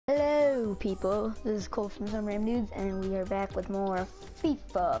Hello people, this is Cole from Some Ram Dudes, and we are back with more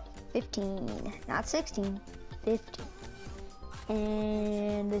FIFA 15, not 16, 15.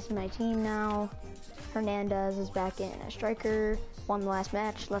 And this is my team now. Hernandez is back in a striker, won the last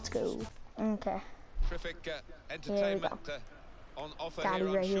match, let's go. Okay. Terrific entertainment on offer got it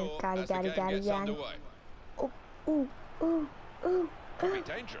here, right here, sure, got it. Oh, ooh. Could be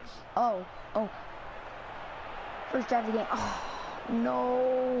dangerous. Oh. First drive of the game. Oh,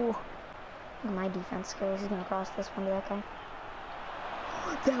 no. My defense skills is going to cross this one to that guy.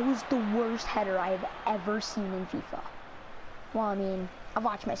 That was the worst header I have ever seen in FIFA. Well, I mean, I've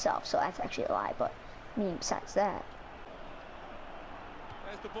watched myself, so that's actually a lie, but I mean, besides that.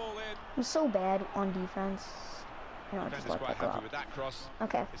 There's the ball in. I'm so bad on defense. No, just let that go out. With that cross.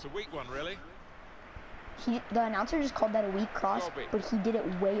 Okay. It's a weak one, really. The announcer just called that a weak cross, but he did it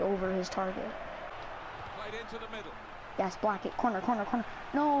way over his target. Played into the middle. Yes, block it. Corner.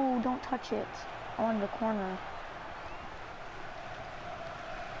 No, don't touch it. On the corner.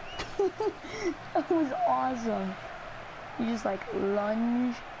 That was awesome. You just like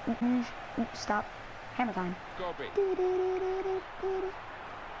lunge. Oops, stop. Hammer time. Here's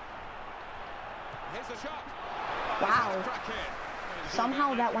the shot. Wow.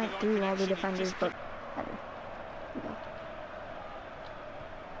 Somehow that went through all the defenders, but better. Here we go.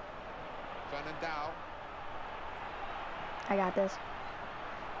 Fernandao. I got this.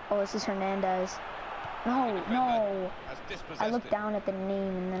 Oh, this is Hernandez. No. I looked down at the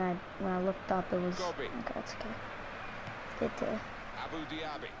name, and then when I looked up, it was. Okay, that's okay. Get to. Abu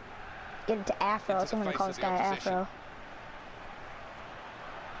Dhabi. Get it to Afro. That's what I'm gonna call this guy, Afro.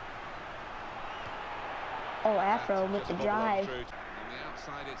 Oh, Afro with the drive.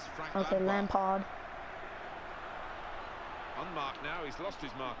 Okay, Lampard. Unmarked now. He's lost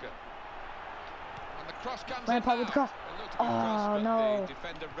his marker. And the cross comes Lampard with the cross. Oh no. The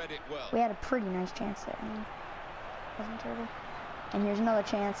defender read it well. We had a pretty nice chance there. Wasn't terrible. And here's another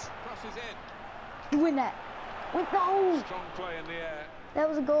chance. Crosses in. Win that. No. Strong play in the air. That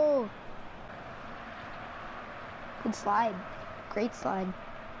was a goal. Good slide. Great slide.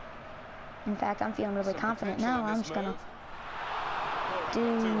 In fact, I'm feeling really confident now. I'm just gonna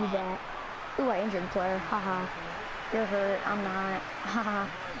do that. Ooh, I injured a player. Haha. You're hurt. I'm not. Haha.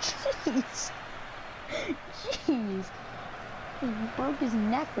 Jeez. He broke his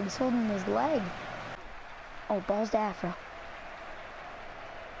neck, but he's holding his leg. Oh, balls to Afro.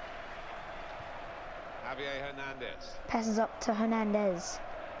 Javier Hernandez. Passes up to Hernandez,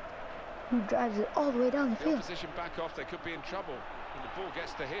 who drives it all the way down the field. Position back off. They could be in trouble when the ball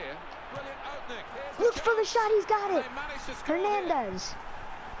gets to here. Brilliant opening. Looks for the shot. He's got it. Hernandez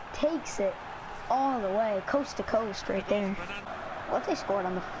takes it all the way, coast to coast, right there. What they scored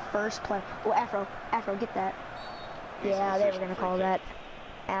on the first play? Oh, Afro, get that. Yeah, they were gonna call that.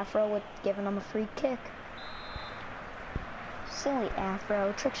 Afro with giving them a free kick. Silly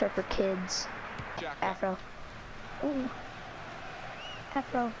Afro. Tricks are for kids. Afro. Ooh.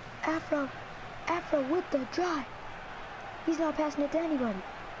 Afro with the drive. He's not passing it to anybody.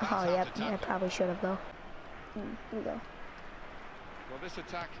 Oh, yep, I probably should have though. Here we go. Well, this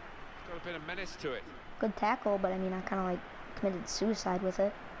attack has got a bit of menace to it. Good tackle, but I mean, I kind of like committed suicide with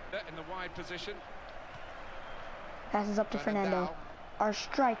it. In the wide position. Passes up to Fernando. Our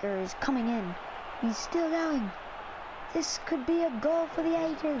striker is coming in. He's still going. This could be a goal for the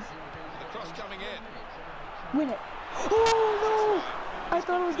ages. The cross coming in. Win it. Oh no! I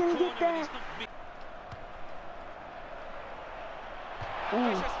thought I was gonna get that.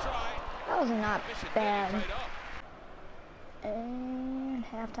 Ooh, that was not bad. And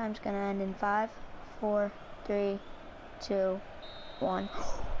halftime's gonna end in 5, 4, 3, 2, 1.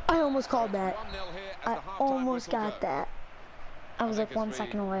 I almost called that. I almost got that. I was like 1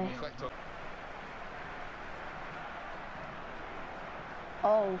 second away.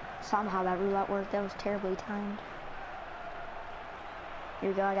 Oh, somehow that roulette worked. That was terribly timed.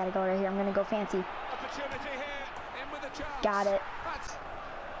 Here we go. I gotta go right here. I'm gonna go fancy. Got it.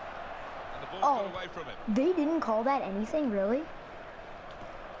 Oh, they didn't call that anything, really?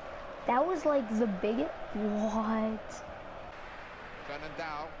 That was like the biggest. What?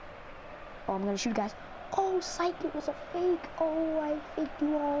 Fernandao. Oh, I'm gonna shoot, guys. Oh, psych! It was a fake. Oh, I faked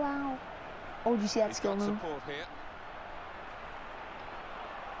you all out. Oh, did you see that skill move?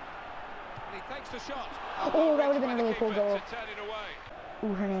 Oh, that would have been a really cool goal.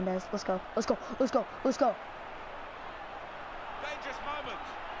 Ooh, Hernandez. Let's go. Dangerous moment.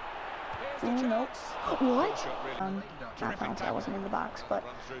 Ooh, nope. What? Not penalty. I wasn't in the box, but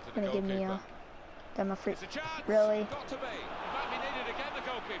gonna give me them a free. Really?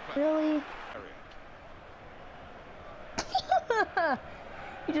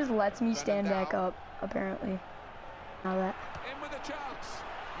 He just lets me stand back up, apparently. Now that. In with a chance.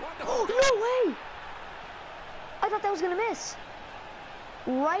 Oh, no way! I thought that was gonna miss.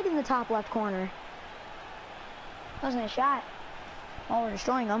 Right in the top left corner. Wasn't a shot. Oh, we're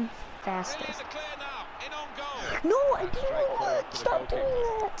destroying them. Fastest. No, I didn't. Stop doing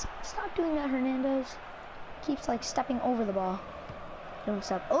that. Stop doing that, Hernandez. Keeps like stepping over the ball. Don't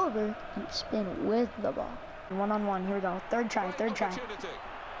step over. Keep spin with the ball. 1-on-1. Here we go. Third try. Third try.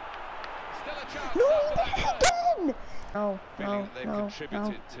 No, he did it again. No, no, they've no, contributed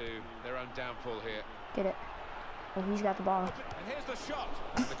no. to their own downfall here. Get it. Oh, he's got the ball. And here's the shot.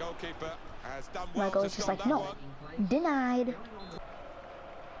 And the goalkeeper has done well. My goal's just like, no, denied.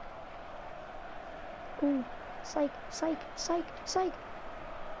 Ooh, psych, psych, psych, psych.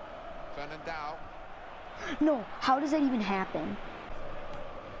 Fernandao. No, how does that even happen?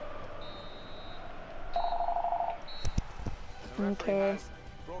 Okay,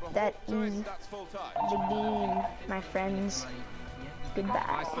 that is the game, my friends.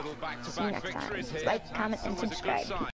 Goodbye. See you next time. Like, comment, and subscribe.